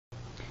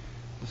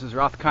This is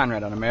Roth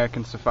Conrad on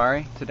American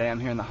Safari. Today I'm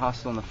here in the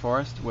hostel in the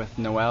forest with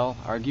Noelle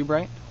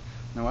Argubright.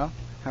 Noelle,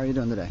 how are you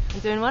doing today? I'm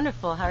doing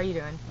wonderful. How are you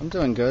doing? I'm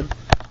doing good.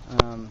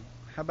 How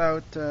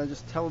about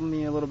just tell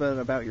me a little bit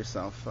about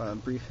yourself, a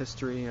brief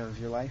history of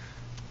your life?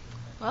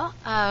 Well,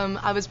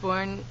 I was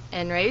born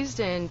and raised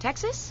in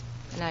Texas,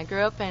 and I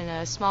grew up in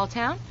a small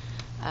town,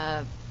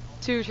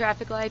 2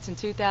 traffic lights and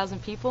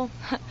 2,000 people.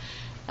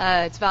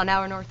 It's about an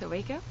hour north of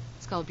Waco.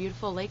 It's called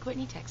beautiful Lake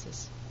Whitney,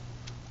 Texas.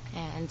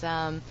 And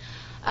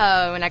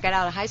when I got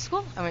out of high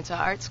school, I went to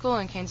art school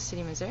in Kansas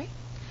City, Missouri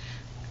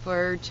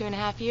for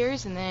 2.5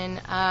 years, and then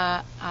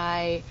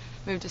I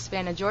moved to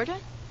Savannah, Georgia,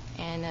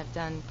 and have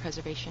done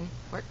preservation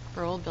work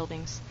for old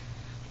buildings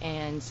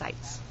and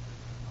sites.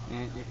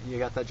 And you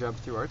got that job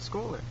through art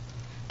school,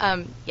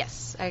 or?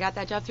 Yes, I got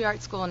that job through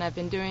art school, and I've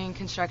been doing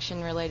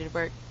construction-related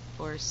work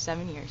for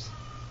 7 years.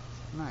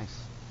 Nice.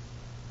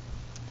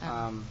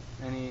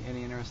 Any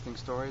interesting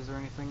stories or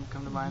anything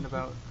come to mind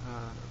about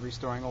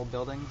restoring old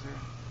buildings?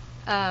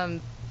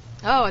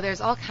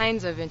 There's all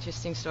kinds of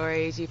interesting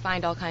stories. You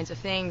find all kinds of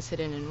things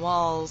hidden in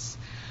walls.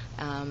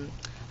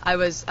 I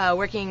was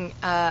working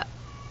at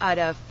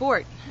a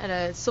fort, at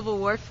a Civil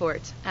War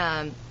fort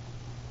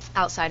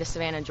outside of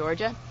Savannah,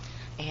 Georgia,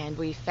 and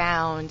we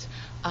found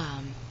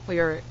we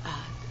were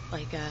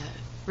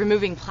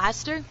removing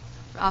plaster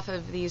off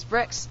of these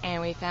bricks,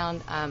 and we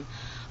found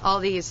all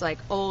these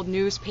old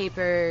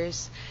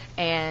newspapers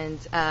and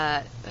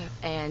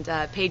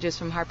pages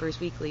from Harper's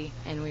Weekly,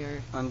 and we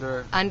were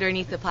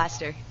underneath the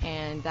plaster,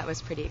 and that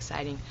was pretty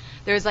exciting.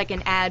 There was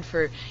an ad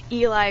for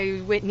Eli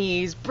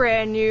Whitney's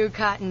brand new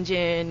cotton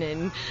gin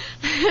and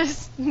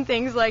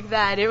things like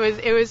that. It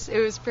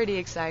was pretty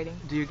exciting.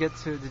 Did you get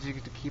to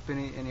keep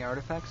any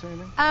artifacts or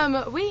anything?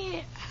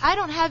 I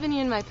don't have any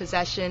in my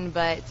possession,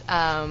 but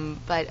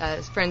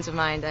friends of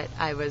mine that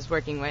I was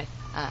working with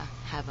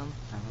have them.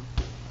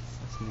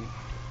 That's neat.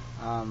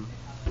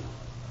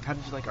 How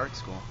did you like art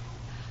school?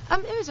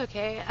 It was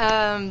okay.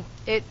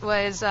 It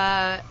was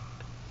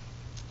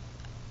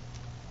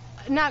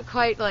not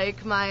quite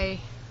like my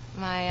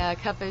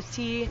cup of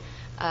tea,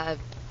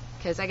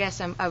 because I guess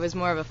I was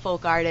more of a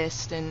folk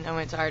artist, and I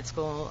went to art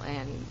school,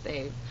 and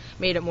they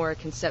made it more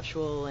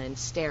conceptual and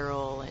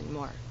sterile and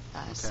more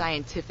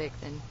scientific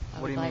than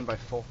I would like. What do you mean by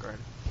folk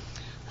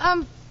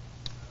art?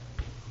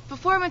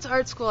 Before I went to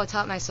art school, I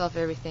taught myself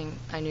everything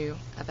I knew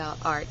about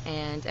art,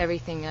 and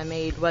everything I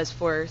made was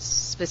for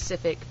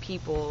specific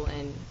people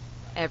and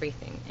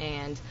everything.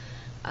 And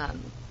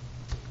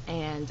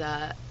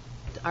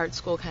art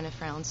school kind of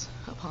frowns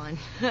upon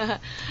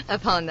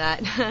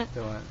that.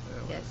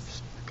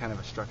 Yes. Kind of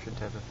a structured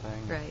type of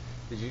thing. Right.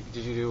 Did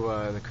you do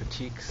the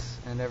critiques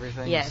and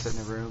everything? Yes. You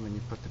sit in a room and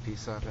you put the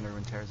piece up and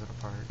everyone tears it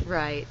apart.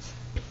 Right.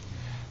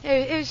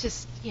 It was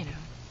just,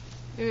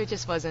 it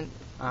just wasn't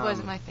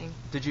my thing.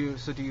 Do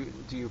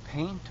you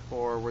paint,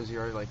 or was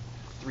your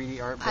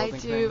 3D art building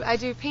things? I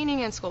do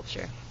painting and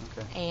sculpture.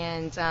 Okay.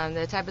 And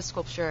the type of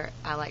sculpture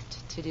I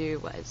liked to do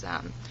was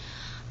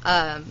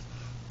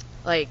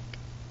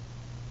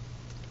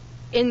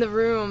in the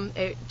room,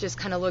 it just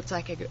kind of looked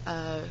like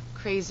a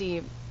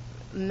crazy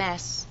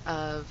mess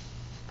of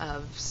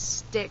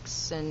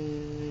sticks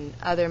and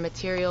other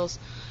materials.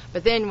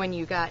 But then when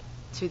you got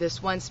to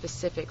this one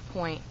specific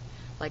point,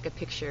 a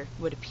picture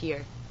would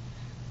appear,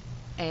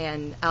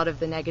 and out of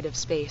the negative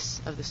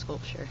space of the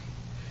sculpture,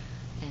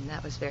 and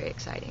that was very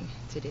exciting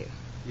to do.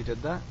 You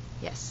did that?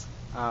 Yes.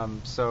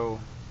 So,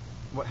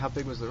 how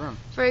big was the room?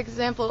 For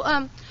example,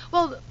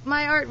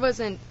 my art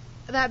wasn't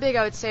that big.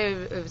 I would say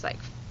it was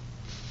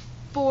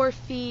 4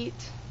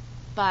 feet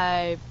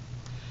by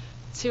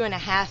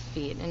 2.5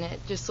 feet, and it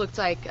just looked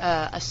like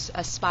a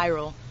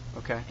spiral.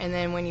 Okay. And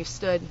then when you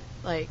stood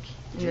in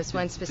this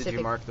one specific did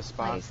you mark the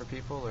spot place for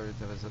people, or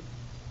was it?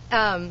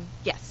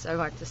 Yes, I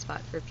marked the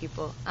spot for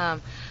people.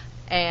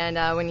 And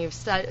when you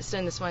stood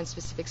in this one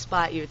specific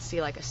spot, you would see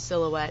a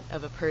silhouette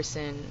of a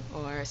person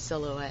or a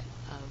silhouette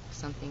of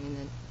something in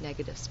the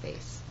negative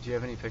space. Do you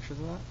have any pictures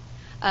of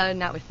that?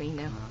 Not with me,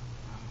 no.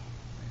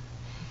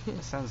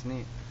 That sounds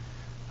neat.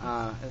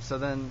 So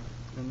then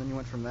you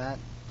went from that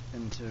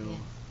into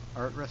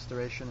art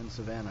restoration in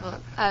Savannah.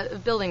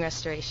 Building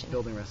restoration.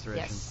 Building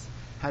restoration. Yes.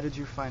 How did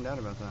you find out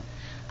about that?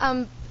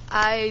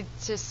 I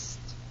just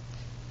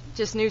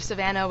knew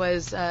Savannah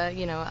was, a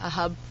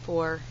hub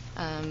for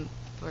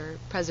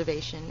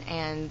preservation,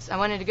 and I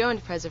wanted to go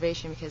into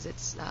preservation because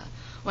it's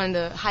one of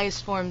the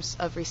highest forms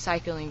of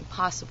recycling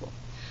possible,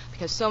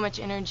 because so much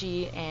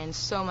energy and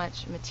so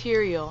much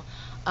material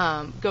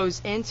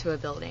goes into a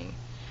building,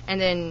 and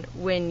then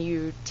when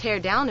you tear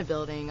down a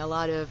building, a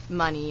lot of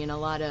money and a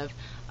lot of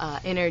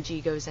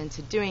energy goes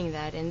into doing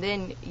that, and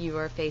then you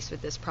are faced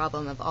with this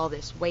problem of all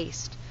this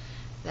waste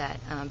that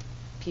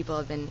people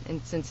have been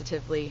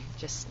insensitively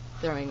just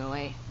throwing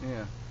away.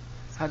 Yeah.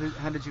 How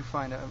did you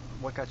find out?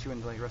 What got you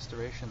into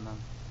restoration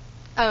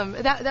then?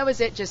 That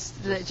was it.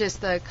 Just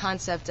the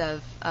concept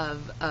of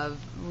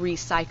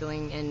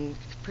recycling and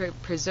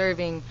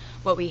preserving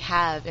what we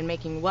have and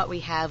making what we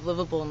have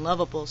livable and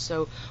lovable,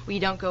 so we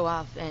don't go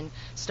off and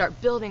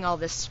start building all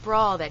this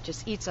sprawl that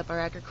just eats up our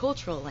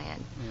agricultural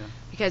land. Yeah.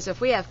 Because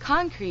if we have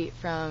concrete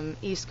from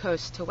East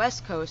Coast to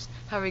West Coast,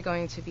 how are we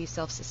going to be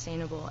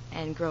self-sustainable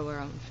and grow our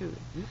own food?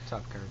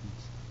 Rooftop gardens.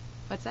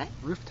 What's that?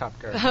 Rooftop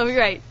gardens. Oh,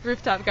 right,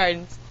 rooftop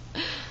gardens.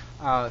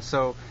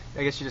 So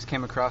I guess you just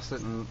came across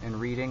it in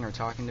reading or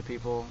talking to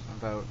people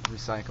about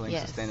recycling,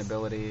 Yes.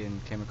 sustainability,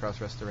 and came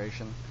across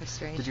restoration.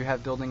 Did you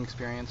have building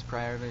experience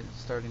prior to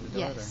starting to do it?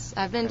 Yes,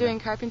 I've been doing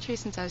carpentry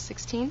since I was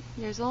 16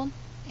 years old,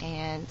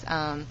 and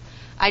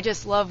I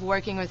just love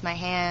working with my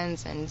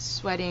hands and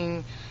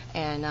sweating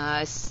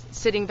and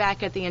sitting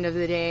back at the end of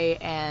the day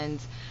and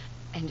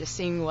just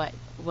seeing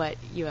what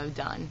you have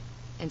done,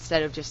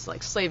 instead of just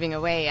like slaving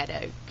away at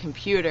a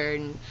computer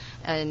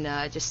and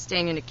just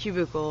staying in a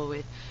cubicle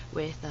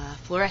with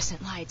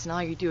fluorescent lights, and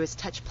all you do is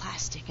touch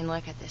plastic and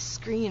look at this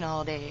screen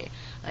all day.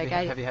 Like,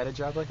 have you had a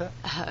job like that?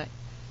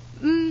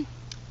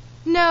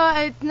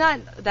 No, not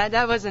that.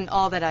 That wasn't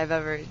all that I've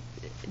ever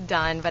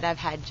done, but I've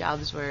had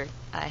jobs where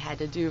I had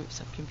to do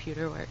some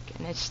computer work,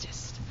 and it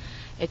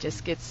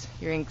just gets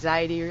your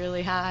anxiety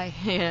really high.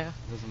 You know,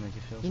 It doesn't make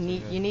you feel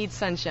you need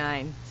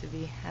sunshine to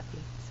be happy.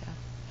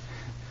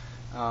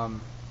 So.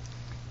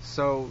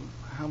 So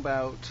how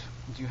about,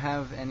 do you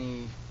have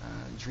any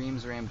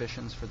dreams or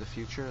ambitions for the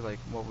future? Like,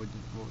 what would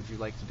you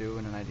like to do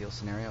in an ideal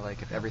scenario?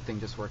 Like, if everything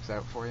just works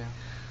out for you?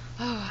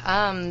 Oh,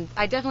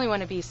 I definitely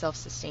want to be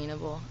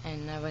self-sustainable,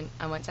 and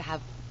I want to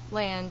have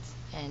land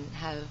and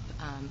have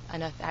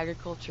enough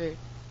agriculture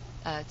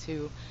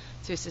to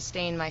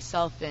sustain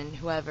myself and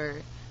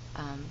whoever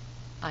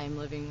I am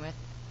living with.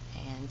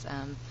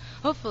 And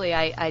hopefully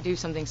I do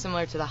something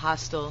similar to the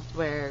hostel,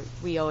 where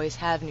we always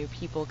have new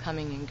people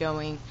coming and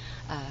going,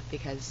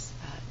 because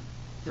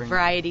the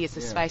variety is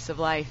the spice of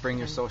life. Bring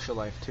your social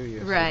life to you,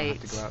 so right. you don't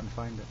have to go out and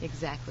find it.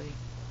 Exactly.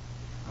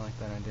 I like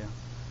that idea.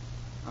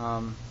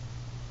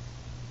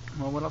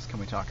 Well, what else can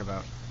we talk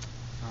about?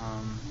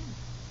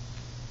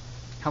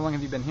 How long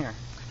have you been here?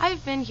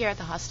 I've been here at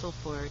the hostel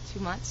for 2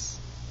 months,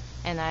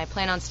 and I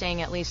plan on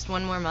staying at least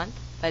 1 more month,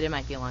 but it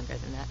might be longer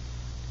than that.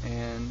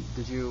 And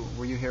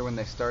were you here when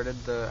they started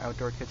the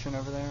outdoor kitchen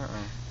over there? Or?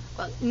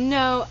 Well,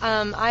 no,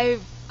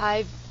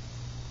 I've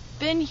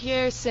been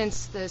here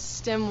since the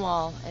stem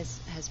wall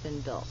has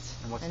been built.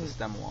 And what's the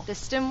stem wall? The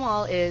stem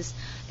wall is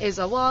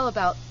a wall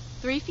about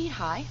 3 feet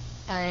high,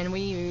 and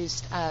we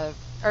used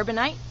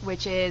urbanite,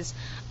 which is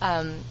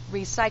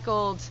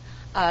recycled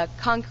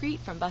concrete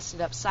from busted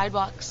up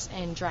sidewalks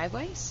and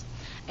driveways.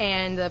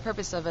 And the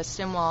purpose of a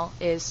stem wall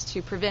is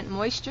to prevent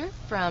moisture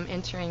from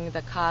entering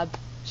the cob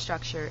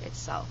structure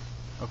itself.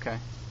 Okay.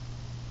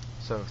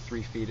 So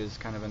 3 feet is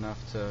kind of enough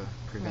to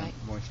prevent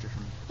moisture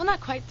from... Well,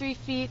 not quite 3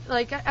 feet.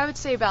 Like, I would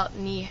say about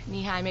knee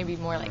high, maybe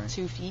more like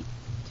 2 feet.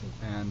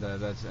 And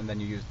then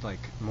you used like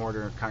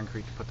mortar,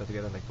 concrete to put that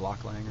together, like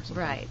block laying or something?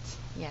 Right,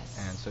 yes.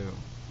 And so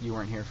you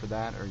weren't here for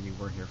that, or you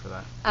were here for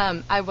that?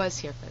 I was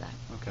here for that.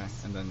 Okay,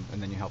 yes. And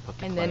then you helped put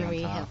the clay on top. And then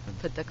we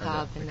helped put the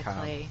cob and the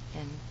clay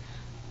and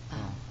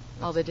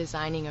all the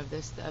designing of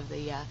the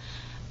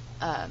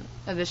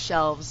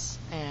shelves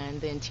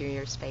and the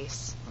interior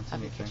space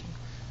of the kitchen.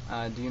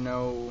 Do you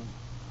know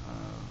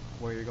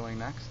where you're going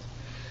next?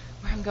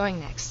 Where I'm going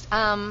next?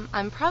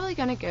 I'm probably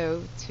going to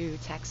go to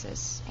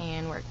Texas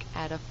and work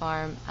at a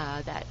farm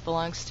that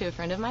belongs to a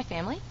friend of my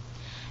family.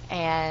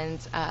 And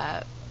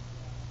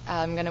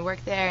I'm going to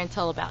work there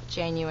until about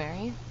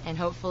January. And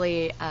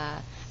hopefully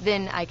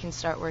then I can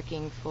start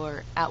working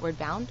for Outward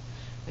Bound,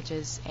 which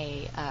is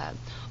a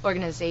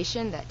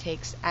organization that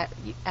takes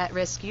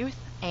at-risk youth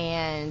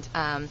and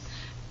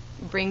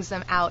brings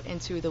them out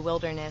into the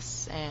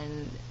wilderness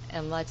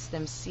and lets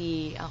them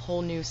see a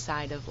whole new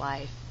side of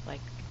life,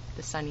 like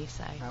the sunny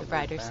side, the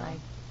brighter side.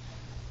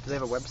 Do they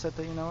have a website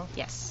that you know of?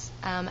 Yes,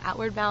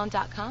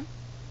 outwardbound.com,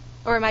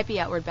 or it might be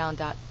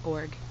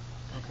outwardbound.org.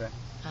 Okay.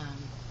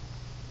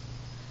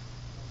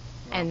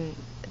 And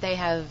they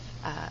have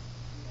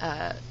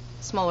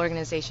small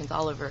organizations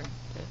all over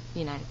the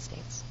United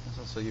States.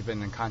 So you've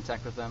been in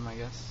contact with them, I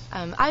guess?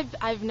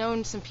 I've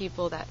known some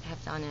people that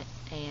have done it,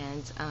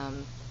 and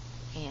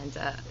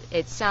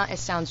it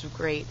sounds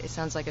great. It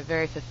sounds like a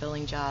very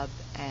fulfilling job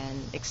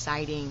and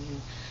exciting,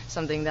 and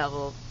something that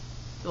will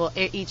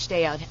each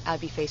day I'll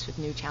be faced with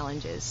new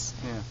challenges.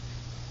 Yeah.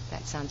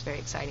 That sounds very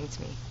exciting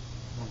to me.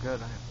 Well, good.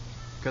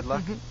 Good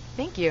luck.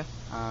 Thank you.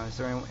 Is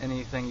there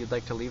anything you'd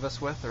like to leave us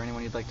with, or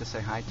anyone you'd like to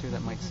say hi to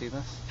that might see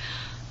this?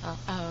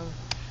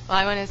 Well,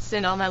 I want to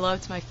send all my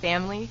love to my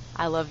family.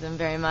 I love them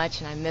very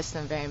much, and I miss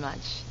them very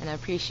much, and I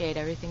appreciate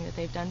everything that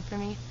they've done for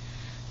me,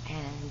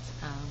 and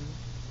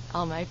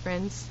all my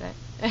friends that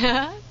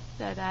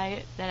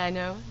I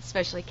know,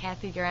 especially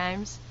Kathy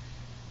Grimes.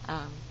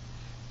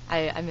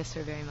 I miss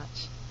her very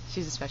much.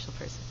 She's a special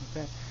person.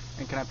 Okay.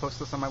 And can I post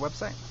this on my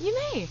website? You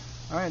may.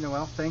 All right,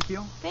 Noelle. Thank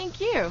you.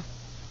 Thank you.